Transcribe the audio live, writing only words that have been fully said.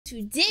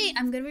Today,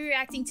 I'm going to be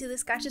reacting to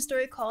this gacha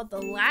story called The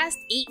Last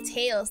 8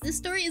 Tales. This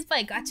story is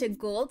by Gacha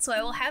Gold, so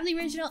I will have the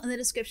original in the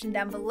description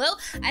down below.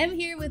 I am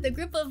here with a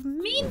group of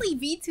mainly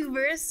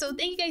VTubers, so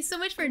thank you guys so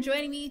much for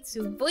joining me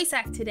to voice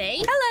act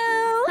today.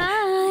 Hello!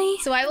 Hi!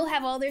 So I will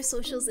have all their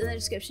socials in the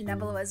description down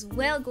below as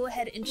well. Go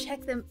ahead and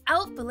check them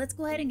out, but let's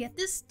go ahead and get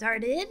this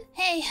started.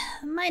 Hey,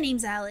 my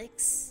name's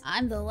Alex.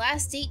 I'm the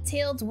last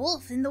 8-tailed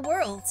wolf in the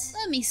world.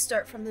 Let me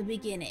start from the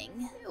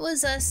beginning. It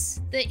was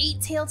us, the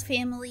 8-tailed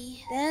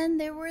family. Then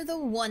there were the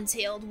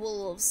 1-tailed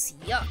wolves.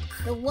 Yuck.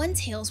 The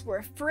 1-tails were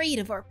afraid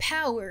of our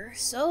power,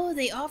 so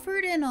they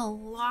offered an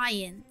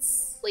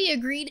alliance. We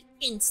agreed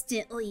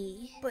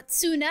instantly. But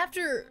soon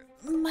after,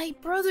 my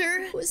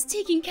brother was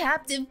taken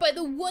captive by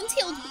the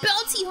 1-tailed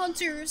bounty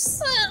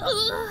hunters.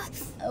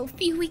 A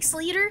few weeks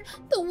later,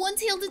 the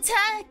 1-tailed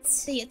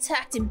attacked. They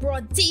attacked in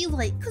broad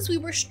daylight because we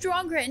were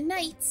stronger at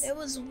night. There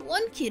was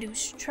one kid who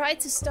tried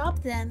to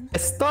stop them.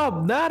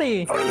 Stop,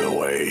 Daddy! Out of the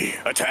way!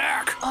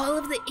 Attack! All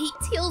of the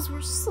 8-tails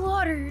were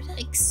slaughtered,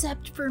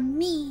 except for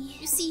me.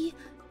 You see,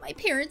 my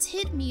parents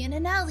hid me in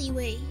an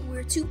alleyway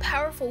where 2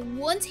 powerful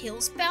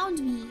 1-tails found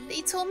me.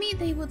 They told me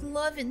they would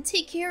love and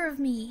take care of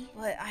me,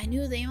 but I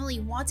knew they only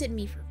wanted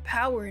me for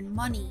power and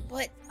money.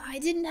 But I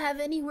didn't have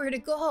anywhere to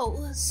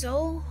go,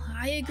 so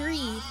I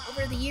agreed.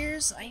 Over the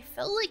years, I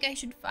felt like I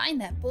should find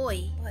that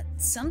boy, but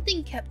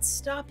something kept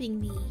stopping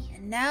me,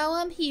 and now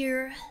I'm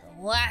here.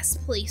 The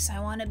last place I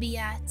want to be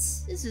at.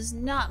 This is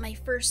not my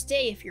first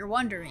day, if you're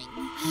wondering.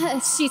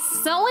 She's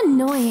so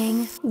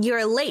annoying.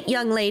 You're late,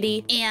 young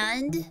lady.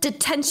 And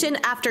Detention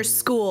after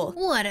school.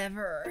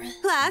 whatever.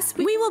 Class,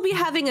 we will be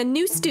having a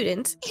new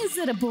student. Is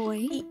it a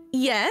boy?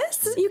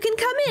 Yes, you can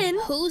come in.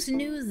 Who's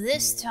new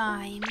this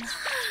time?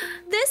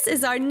 This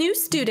is our new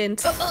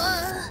student.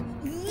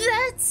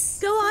 That's...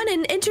 Go on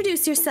and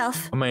introduce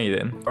yourself.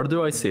 Maiden, where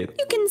do I sit?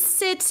 You can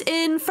sit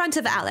in front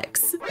of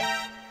Alex.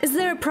 Is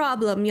there a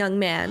problem, young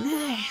man?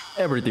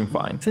 Everything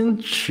fine.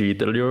 Isn't she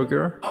the little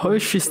girl? How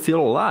is she still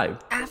alive?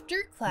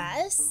 After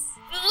class?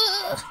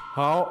 Ugh.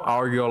 How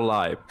are you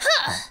alive?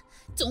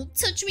 Don't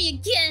touch me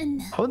again!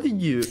 How did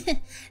you...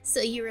 So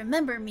you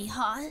remember me,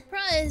 huh?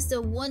 Surprised a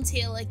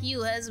 1-tail like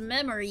you has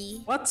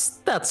memory. What's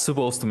that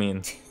supposed to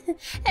mean?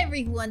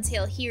 Every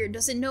 1-tail here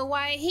doesn't know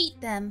why I hate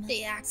them.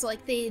 They act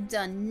like they've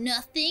done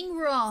nothing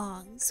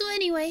wrong. So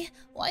anyway,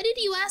 why did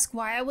you ask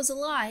why I was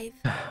alive?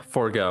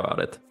 Forget about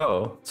it.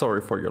 Oh,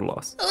 sorry for your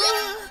loss.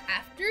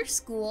 After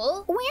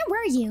school? Where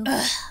were you?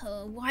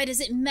 Why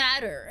does it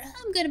matter?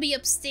 I'm gonna be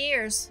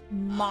upstairs,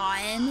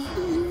 Mom.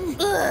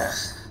 Ugh.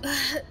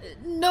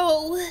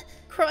 No,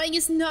 crying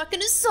is not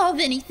gonna solve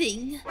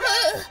anything.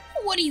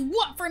 What do you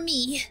want from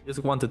me?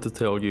 Just wanted to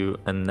tell you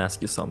and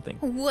ask you something.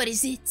 What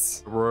is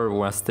it? The world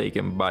was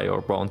taken by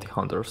our bounty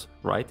hunters,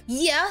 right?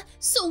 Yeah,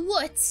 so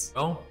what?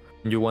 Oh,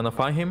 you wanna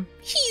find him?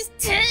 He's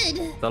dead!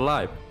 He's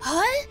alive.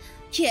 Huh?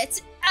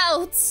 Get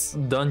out!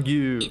 Don't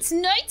you... It's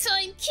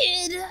nighttime,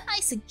 kid! I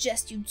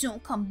suggest you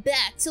don't come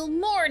back till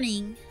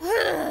morning.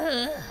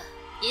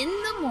 In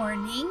the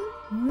morning,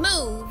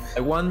 move!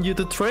 I want you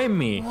to train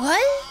me. What?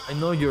 I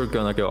know you're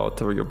gonna go out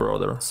to your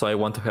brother, so I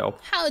want to help.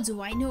 How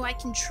do I know I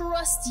can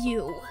trust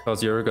you?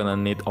 Because you're gonna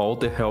need all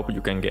the help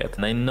you can get.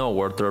 And I know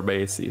where their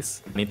base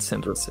is. Need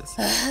entrances.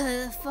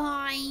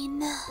 Fine.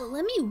 But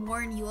let me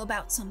warn you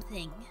about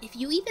something. If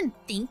you even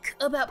think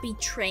about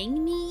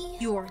betraying me,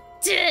 you're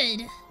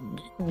dead!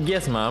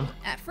 Yes, ma'am.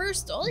 At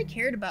first, all I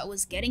cared about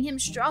was getting him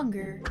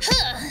stronger.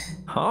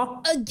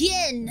 Huh?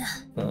 Again!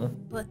 Oh.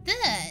 But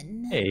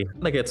then... Hey,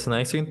 wanna get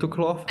snacks into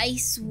cloth?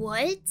 Ice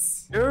what?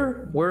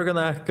 Sure, we're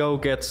gonna go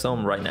get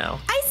some right now.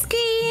 Ice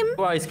cream!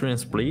 2 ice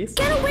creams, please.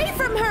 Get away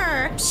from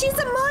her! She's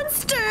a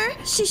monster!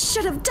 She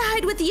should have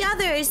died with the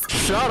others.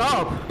 Shut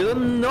up! You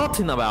know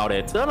nothing about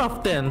it. None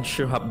of them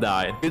should have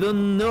died. You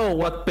don't know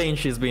what pain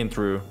she's been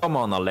through. Come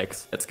on,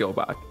 Alex. Let's go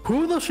back.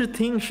 Who does she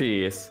think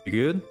she is? You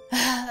good?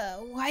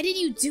 Why did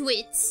you do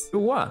it? Do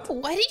what?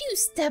 Why did you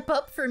step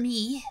up for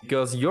me?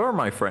 Because you're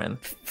my friend.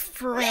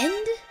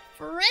 Friend?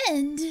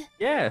 Friend?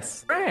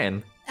 Yes,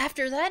 friend.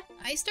 After that,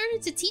 I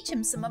started to teach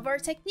him some of our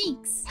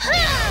techniques.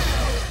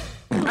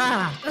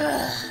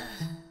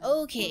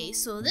 Okay,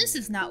 so this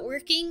is not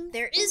working.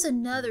 There is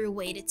another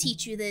way to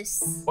teach you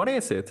this. What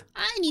is it?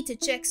 I need to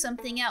check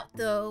something out,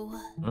 though.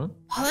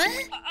 Huh?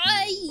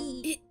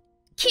 It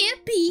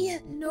can't be.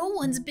 No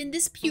one's been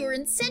this pure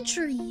in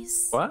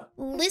centuries. What?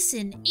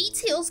 Listen,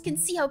 8-tails can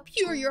see how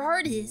pure your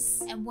heart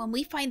is. And when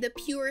we find the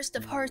purest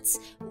of hearts,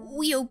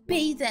 we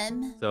obey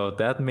them. So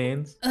that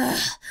means...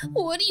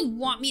 What do you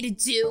want me to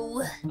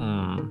do?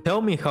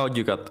 Tell me how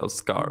you got those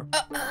scars.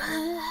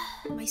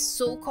 My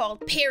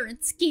so-called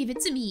parents gave it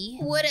to me.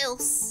 What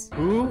else?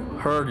 Who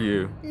hurt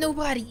you?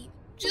 Nobody.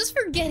 Just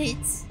forget it.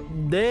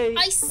 They...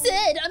 I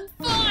said I'm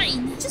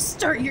fine. Just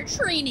start your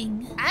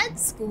training. At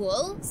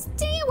school.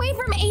 Stay away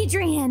from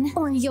Adrian,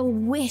 or you'll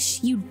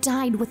wish you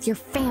died with your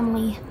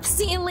family.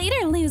 See you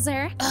later,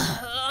 loser.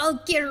 I'll I'll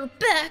get her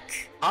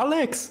back.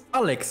 Alex,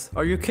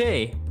 are you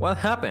okay? What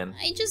happened?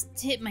 I just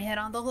hit my head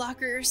on the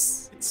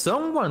lockers. Did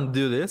someone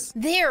do this?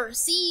 There,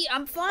 see,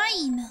 I'm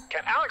fine.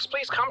 Can Alex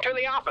please come to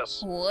the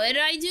office? What'd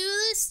I do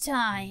this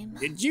time?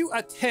 Did you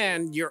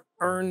attend your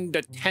earned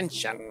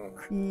detention?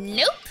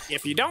 Nope.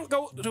 If you don't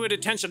go to a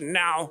detention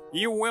now,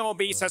 you will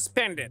be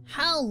suspended.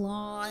 How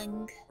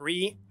long?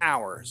 3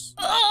 hours.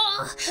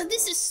 Oh,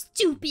 this is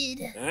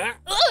stupid. Huh?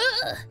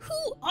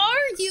 Who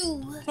are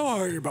you?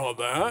 Sorry about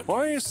that.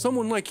 Why is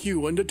someone like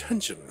you in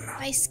detention?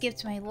 I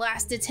skipped my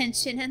last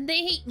detention and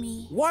they hate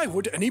me. Why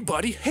would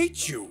anybody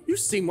hate you? You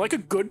seem like a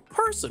good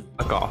person.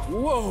 Fuck off.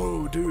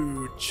 Whoa,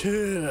 dude,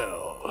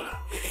 chill.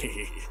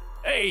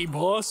 Hey,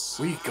 boss,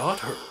 we got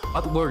her.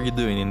 What were you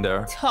doing in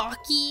there?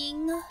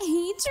 Talking.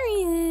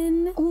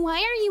 Adrian, why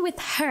are you with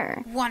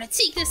her? Wanna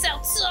take this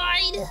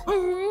outside?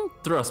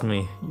 Trust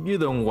me, you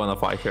don't wanna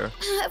fight her.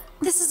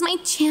 This is my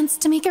chance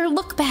to make her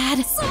look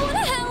bad. Someone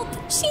help!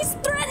 She's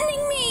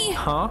threatening me!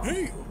 Huh?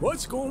 Hey,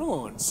 what's going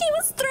on? She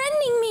was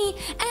threatening me,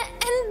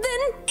 and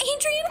then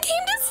Adrian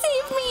came to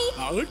save me.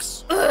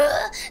 Alex?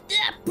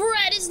 That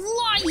brat is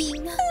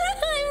lying. I'm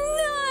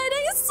not,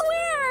 I swear.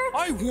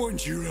 I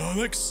warned you,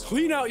 Alex.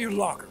 Clean out your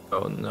locker.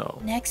 Oh no.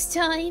 Next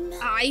time,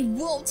 I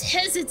won't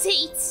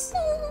hesitate.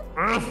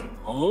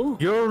 Oh?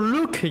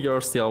 You're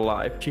still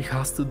alive. She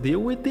has to deal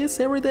with this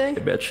every day? I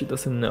bet she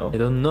doesn't know. I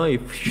don't know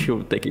if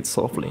she'll take it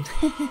softly.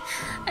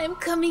 I'm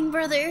coming,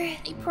 brother.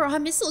 I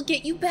promise I'll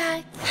get you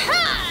back.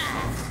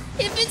 Ha!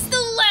 If it's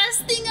the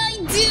last thing I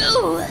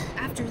do!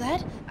 After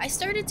that, I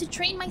started to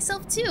train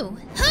myself too.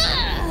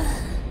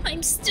 Ha!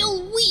 I'm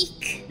still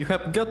weak. You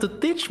have got to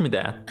teach me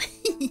that.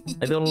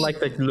 I don't like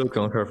that look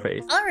on her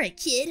face. Alright,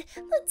 kid.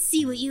 Let's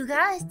see what you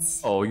got.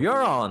 Oh,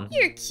 you're on.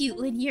 You're cute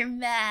when you're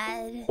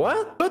mad.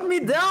 What? Put me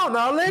down,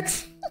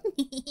 Alex!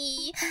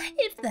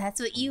 If that's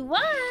what you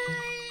want.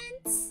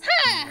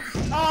 Ha!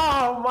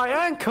 Oh, my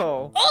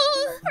ankle!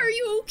 Oh, are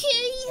you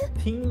okay? I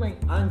think my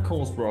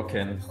ankle's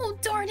broken. Oh,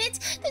 darn it.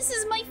 This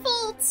is my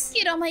fault.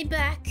 Get on my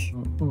back.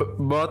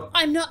 But...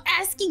 I'm not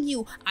asking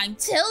you. I'm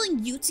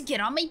telling you to get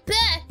on my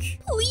back.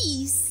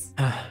 Please.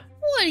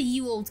 What do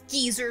you old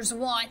geezers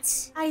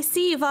want? I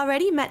see you've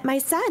already met my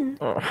son.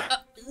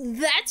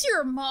 That's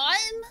your mom?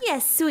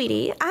 Yes,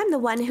 sweetie. I'm the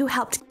one who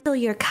helped kill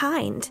your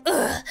kind.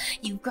 Ugh,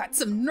 you've got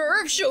some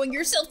nerve showing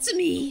yourself to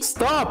me.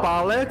 Stop,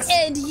 Alex!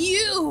 And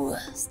you!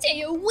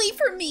 Stay away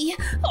from me!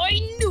 I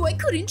knew I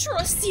couldn't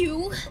trust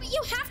you!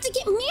 You have to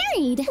get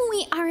married.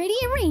 We already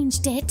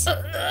arranged it.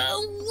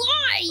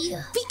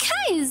 Why?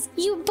 Because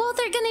you both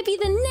are gonna be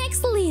the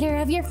next leader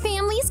of your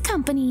family's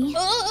company.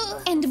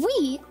 And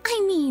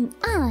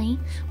I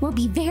will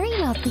be very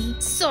wealthy.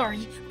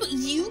 Sorry, but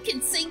you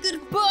can say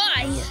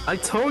goodbye! I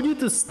told you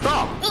to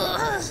stop!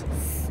 Ugh,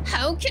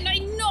 how can I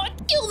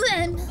not kill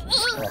them?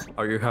 Ugh,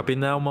 Are you happy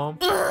now, Mom?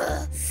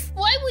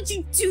 why would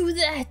you do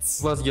that?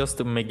 It was just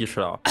to make you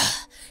shut up.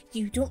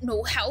 You don't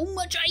know how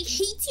much I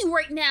hate you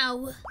right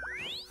now.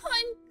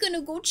 I'm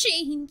gonna go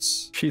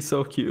change. She's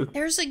so cute.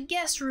 There's a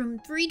guest room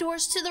 3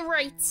 doors to the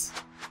right.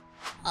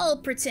 I'll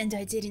pretend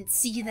I didn't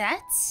see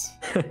that.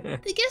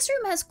 The guest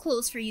room has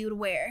clothes for you to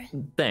wear.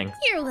 Thanks.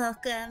 You're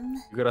welcome.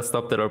 You gotta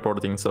stop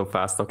teleporting so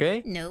fast,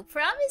 okay? No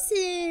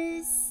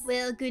promises.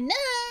 Well, good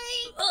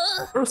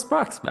night. Your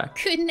spark's back.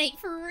 Good night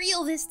for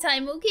real this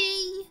time,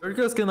 okay? You're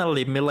just gonna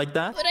leave me like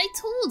that? But I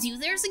told you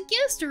there's a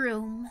guest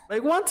room. I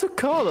want to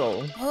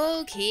cuddle.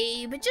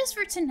 Okay, but just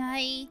for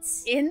tonight.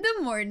 In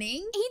the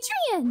morning.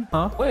 Adrian!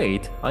 Huh?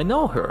 Wait, I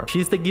know her.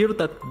 She's the girl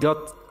that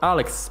got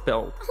Alex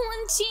spelled.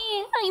 OMG,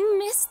 I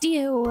missed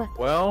you.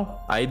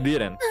 Well, I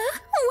didn't.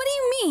 What do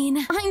you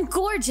mean? I'm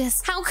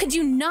gorgeous. How could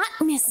you not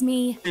miss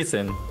me?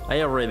 Listen,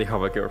 I already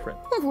have a girlfriend.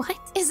 What?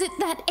 Is it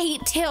that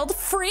 8-tailed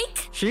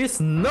freak?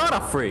 She's not a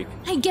freak.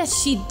 I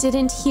guess she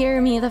didn't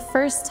hear me the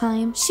first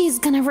time. She's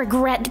gonna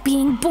regret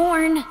being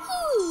born.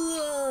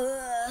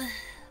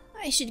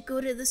 I should go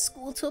to the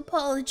school to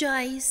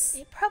apologize.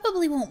 It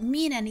probably won't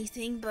mean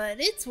anything, but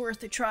it's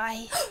worth a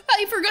try.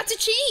 I forgot to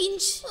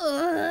change!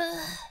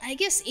 I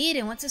guess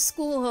Aiden went to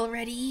school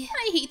already.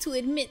 I hate to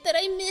admit that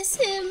I miss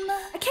him.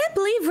 I can't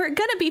believe we're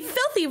gonna be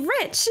filthy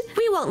rich.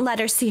 We won't let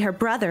her see her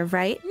brother,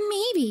 right?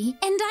 Maybe.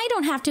 And I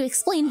don't have to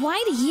explain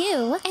why to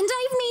you. And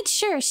I've made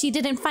sure she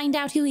didn't find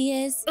out who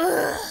he is.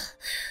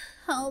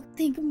 I'll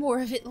think more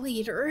of it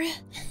later.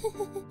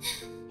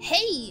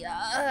 Hey,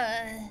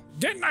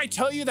 Didn't I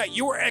tell you that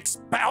you were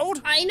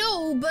expelled? I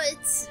know,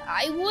 but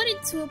I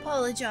wanted to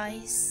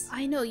apologize.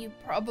 I know you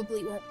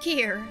probably won't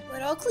care,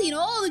 but I'll clean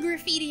all the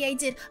graffiti I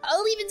did.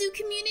 I'll even do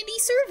community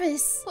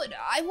service. But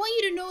I want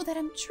you to know that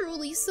I'm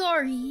truly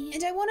sorry.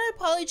 And I want to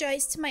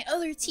apologize to my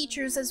other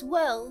teachers as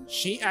well.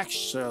 She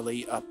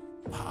actually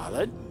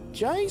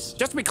apologized?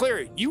 Just to be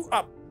clear, you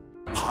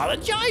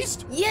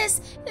apologized?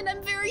 Yes, and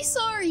I'm very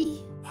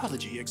sorry.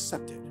 Apology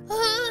accepted.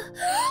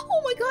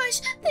 Oh my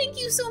gosh, thank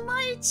you so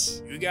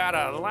much. You got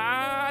a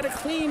lot of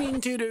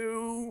cleaning to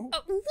do.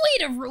 What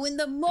Way to ruin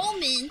the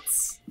moment!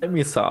 I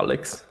miss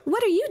Alex.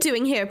 What are you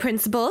doing here,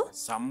 Principal?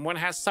 Someone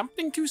has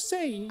something to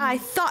say. I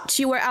thought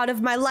you were out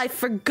of my life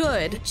for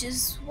good. Which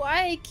is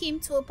why I came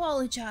to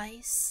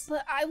apologize.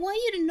 But I want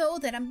you to know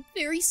that I'm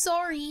very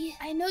sorry.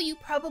 I know you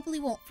probably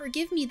won't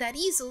forgive me that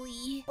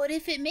easily, but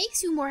if it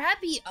makes you more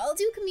happy, I'll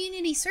do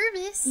community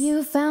service.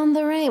 You found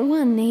the right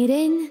one,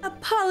 Aiden.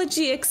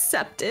 Apology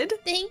accepted.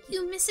 Thank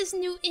you, Mrs.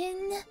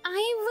 Newton.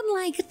 I would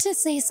like to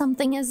say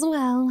something as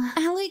well.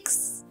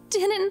 Alex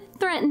didn't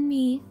threaten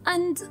me,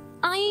 and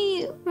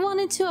I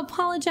wanted to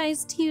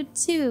apologize to you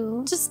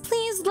too. Just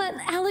please let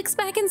Alex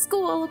back in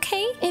school,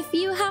 okay? If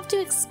you have to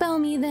expel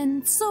me,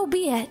 then so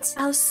be it.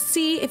 I'll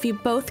see if you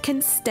both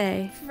can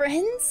stay.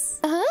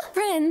 Friends?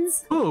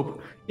 Friends.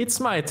 Oop, it's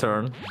my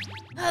turn.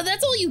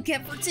 That's all you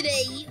get for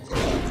today.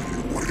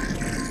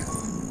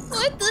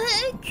 What the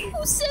heck?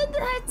 Who said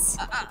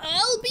that?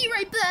 I'll be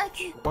right back.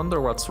 Wonder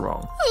what's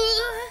wrong.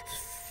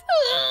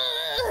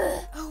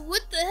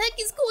 What the heck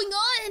is going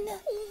on?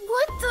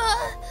 What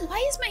the?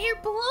 Why is my hair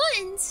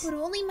blonde? But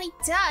only my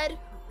dad,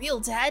 real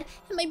dad,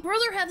 and my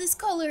brother have this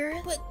color.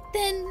 But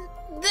then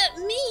that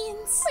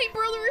means my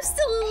brother is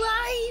still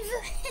alive.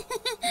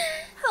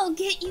 I'll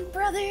get you,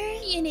 brother.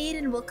 Me and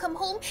Aiden will come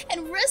home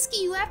and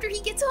rescue you after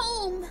he gets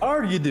home. What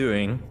are you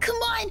doing? Come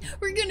on,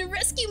 we're gonna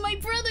rescue my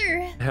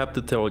brother. I have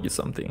to tell you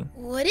something.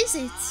 What is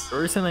it? The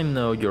reason I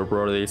know your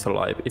brother is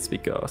alive is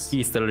because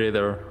he's the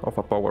leader of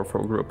a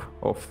powerful group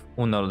of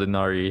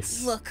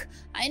unordinaries. Look,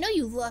 I know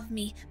you love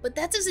me, but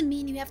that doesn't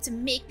mean you have to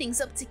make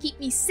things up to keep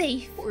me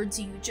safe. Or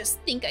do you just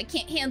think I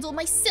can't handle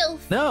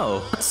myself?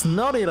 No, that's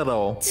not it at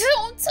all.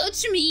 Don't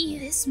touch me!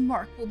 This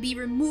mark will be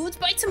removed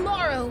by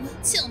tomorrow.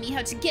 Tell me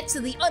how to get to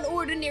the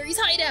Unordinary's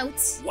hideout.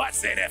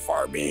 What's in it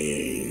for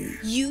me?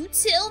 You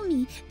tell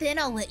me, then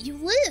I'll let you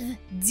live.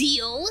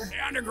 Deal?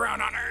 The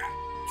underground on Earth.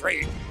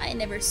 3. I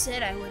never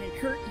said I wouldn't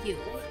hurt you.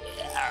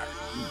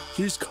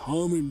 He's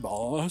coming,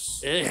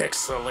 boss.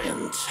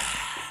 Excellent.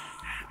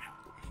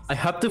 I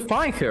have to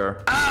find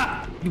her.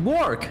 Ah! It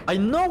worked! I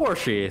know where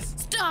she is.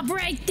 Stop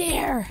right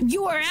there.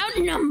 You are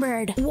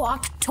outnumbered.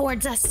 Walk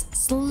towards us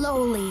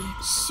slowly.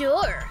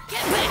 Sure.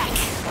 Get back.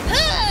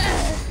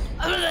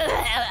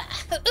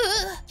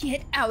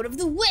 Get out of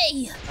the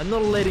way. I'm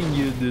not letting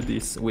you do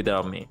this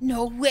without me.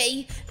 No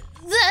way.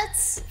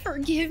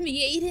 Forgive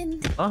me,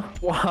 Aiden. Huh?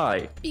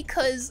 Why?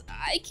 Because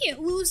I can't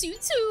lose you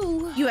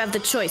too. You have the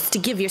choice to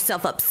give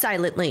yourself up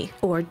silently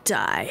or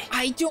die.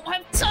 I don't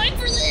have time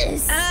for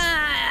this.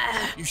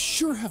 You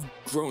sure have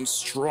grown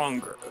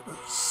stronger,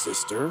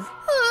 sister.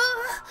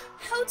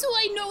 How do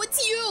I know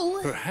it's you?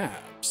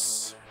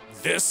 Perhaps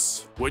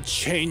this would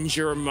change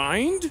your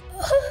mind?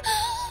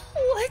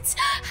 What?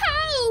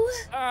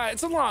 How?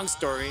 It's a long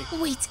story.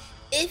 Wait,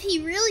 if he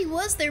really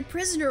was their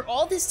prisoner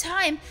all this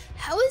time,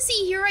 how is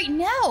he here right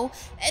now?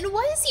 And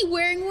why is he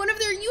wearing one of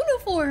their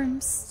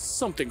uniforms?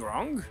 Something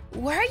wrong?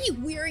 Why are you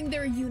wearing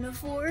their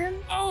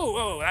uniform?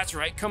 Oh, that's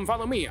right. Come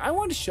follow me. I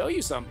want to show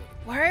you something.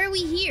 Why are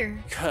we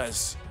here?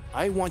 Because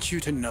I want you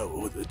to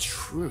know the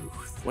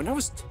truth. When I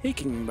was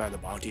taken by the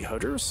bounty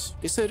hunters,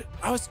 they said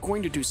I was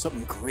going to do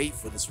something great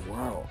for this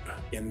world.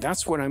 And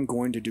that's what I'm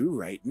going to do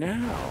right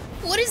now.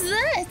 What is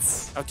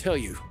that? I'll tell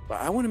you, but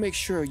I want to make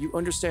sure you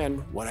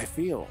understand what I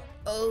feel.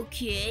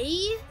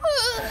 Okay.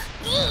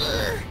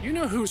 You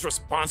know who's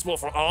responsible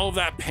for all of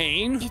that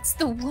pain? It's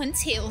the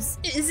One-Tails,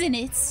 isn't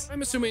it?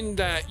 I'm assuming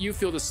that you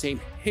feel the same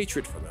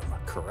hatred for them,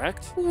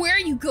 correct? Where are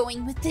you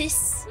going with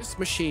this? This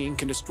machine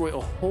can destroy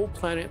a whole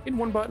planet in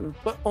one button,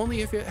 but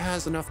only if it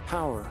has enough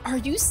power. Are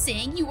you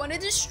saying you want to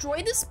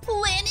destroy this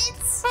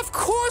planet? Of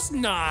course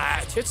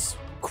not! It's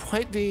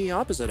quite the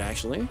opposite,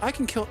 actually. I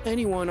can kill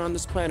anyone on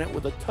this planet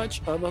with a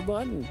touch of a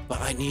button,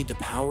 but I need the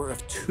power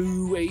of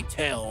 2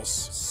 8-tails.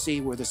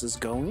 See where this is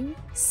going?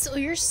 So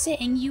you're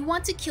saying you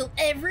want to kill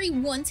every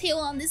One-Tail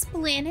on this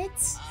planet?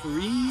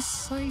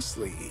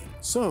 Precisely.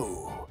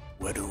 So,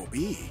 what it'll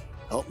be?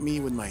 Help me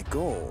with my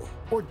goal,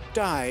 or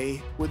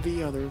die with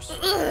the others.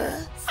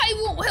 I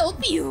won't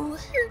help you.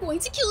 You're going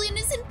to kill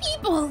innocent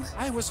people.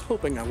 I was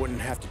hoping I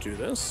wouldn't have to do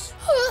this.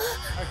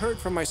 I heard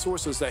from my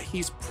sources that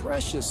he's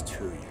precious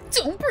to you.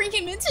 Don't bring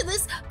him into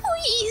this,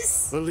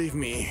 please. Believe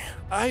me,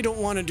 I don't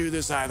want to do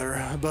this either,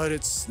 but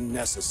it's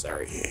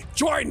necessary.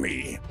 Join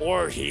me,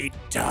 or he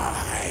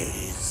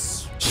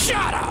dies.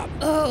 Shut up!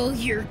 Oh,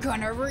 you're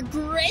gonna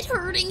regret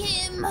hurting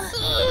him.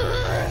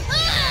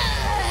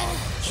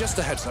 Just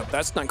a heads up,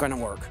 that's not gonna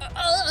work.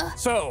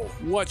 So,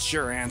 what's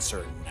your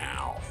answer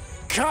now?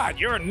 God,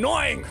 you're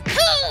annoying!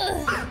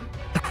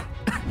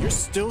 You're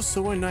still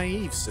so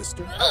naive,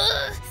 sister.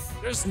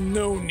 There's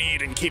no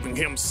need in keeping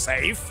him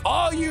safe.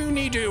 All you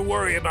need to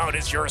worry about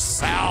is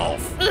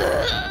yourself.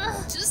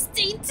 Just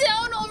stay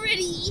down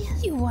already.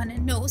 You wanna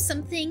know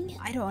something?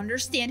 I don't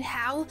understand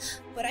how,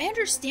 but I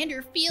understand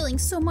your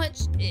feelings so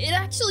much, it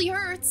actually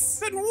hurts.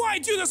 Then why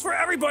do this for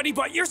everybody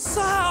but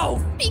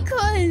yourself?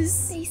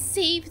 Because they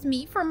saved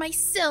me from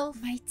myself,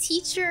 my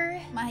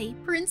teacher, my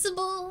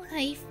principal,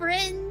 my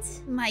friend,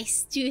 my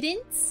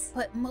students,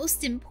 but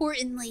most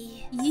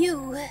importantly,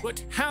 you.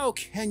 But how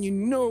can you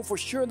know for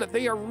sure that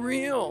they are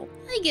real?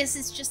 I guess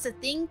it's just a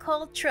thing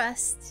called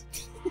trust.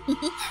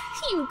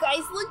 You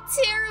guys look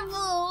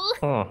terrible.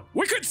 Oh.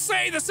 We could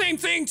say the same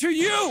thing to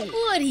you!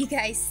 What do you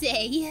guys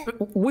say?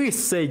 We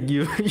say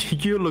you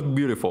you look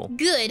beautiful.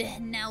 Good,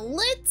 now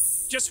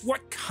let's... Just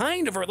what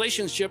kind of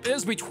relationship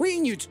is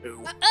between you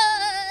two?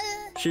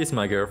 She's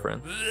my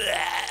girlfriend.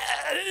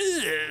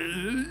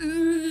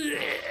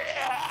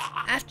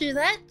 After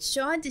that,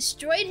 Sean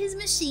destroyed his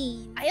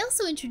machine. I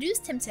also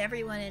introduced him to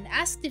everyone and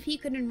asked if he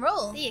could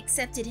enroll. They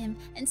accepted him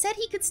and said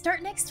he could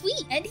start next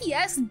week. And he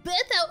asked Beth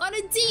out on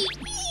a date.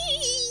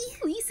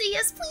 Please say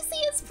yes, please say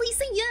yes, please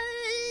say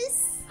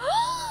yes.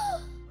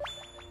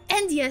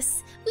 And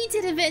yes, we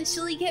did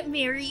eventually get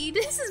married.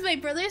 This is my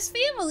brother's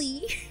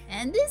family.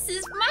 And this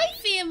is my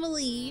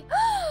family.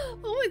 Oh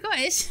my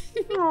gosh.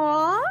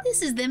 Aww.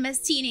 This is them as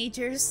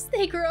teenagers.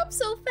 They grow up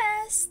so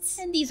fast.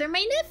 And these are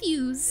my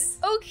nephews.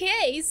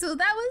 Okay, so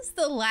that was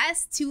the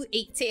last 2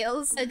 8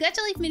 Tails. A Gacha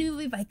Life mini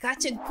movie by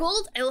Gacha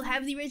Gold. I will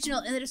have the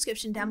original in the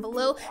description down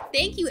below.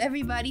 Thank you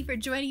everybody for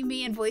joining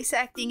me and voice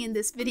acting in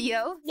this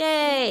video.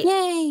 Yay!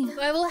 Yay!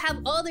 So I will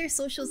have all their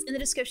socials in the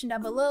description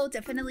down below.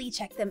 Definitely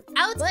check them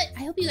out. But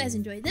I hope you guys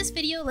enjoyed this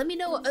video. Let me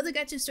know what other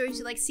Gacha stories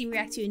you'd like to see me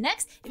react to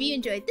next. If you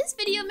enjoyed this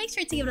video, make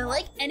sure to give it a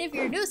like. And if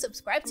you're new,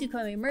 subscribe to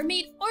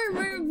GamingMermaid or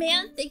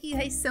Merman. Thank you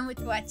guys so much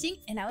for watching,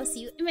 and I will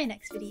see you in my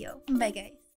next video. Bye guys.